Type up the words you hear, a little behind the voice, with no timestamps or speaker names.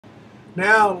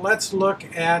Now let's look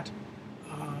at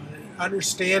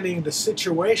understanding the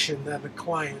situation that the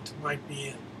client might be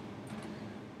in.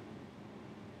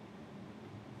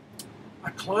 A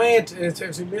client,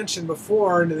 as we mentioned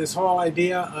before, into this whole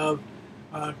idea of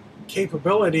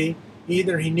capability,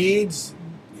 either he needs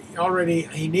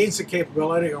the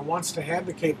capability or wants to have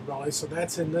the capability. So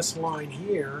that's in this line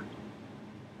here.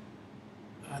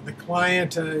 The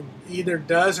client either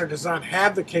does or does not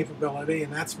have the capability,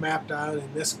 and that's mapped out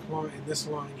in this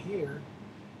line here.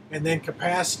 And then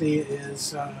capacity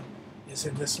is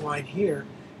in this line here.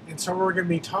 And so we're going to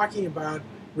be talking about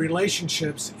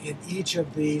relationships in each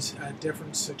of these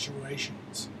different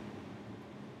situations.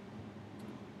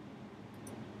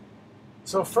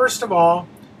 So first of all,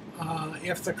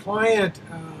 if the client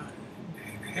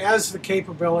has the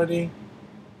capability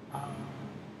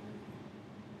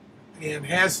and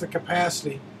has the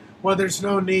capacity, well, there's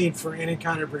no need for any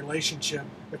kind of relationship.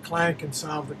 The client can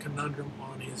solve the conundrum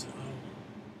on his own.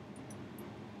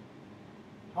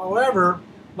 However,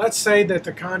 let's say that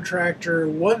the contractor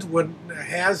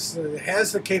has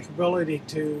the capability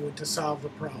to solve the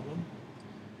problem,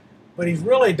 but he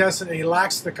really doesn't. He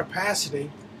lacks the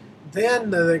capacity. Then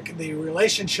the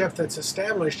relationship that's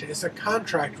established is a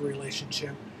contract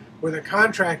relationship, where the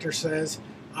contractor says,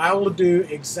 "I will do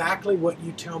exactly what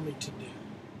you tell me to do."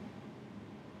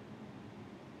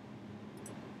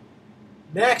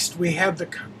 Next, we have the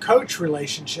coach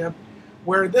relationship,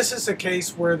 where this is a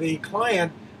case where the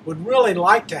client would really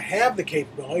like to have the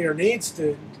capability or needs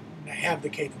to have the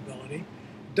capability,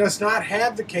 does not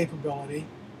have the capability,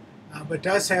 but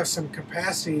does have some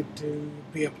capacity to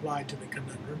be applied to the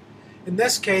conundrum. In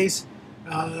this case,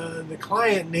 the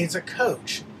client needs a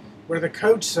coach, where the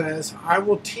coach says, "I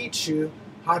will teach you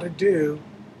how to do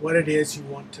what it is you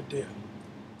want to do."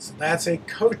 So that's a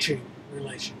coaching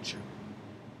relationship.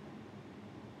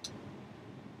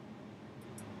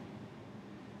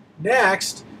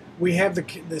 Next, we have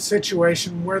the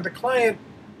situation where the client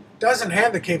doesn't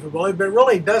have the capability, but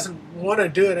really doesn't want to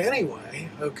do it anyway.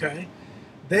 Okay,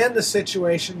 then the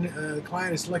situation, the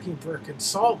client is looking for a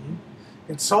consultant.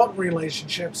 Consultant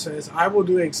relationship says, "I will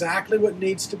do exactly what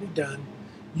needs to be done.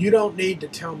 You don't need to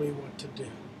tell me what to do."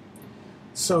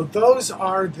 So those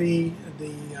are the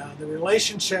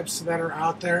relationships that are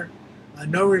out there.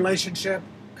 No relationship,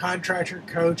 contractor,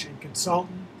 coach, and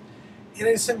consultant. And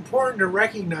it's important to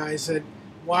recognize that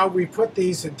while we put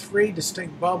these in three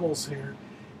distinct bubbles here,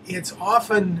 it's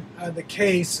often the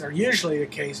case, or usually the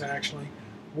case actually,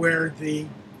 where the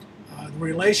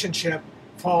relationship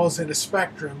falls in a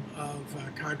spectrum of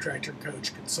contractor,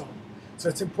 coach, consultant. So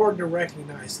it's important to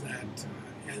recognize that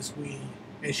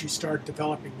as you start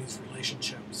developing these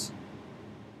relationships.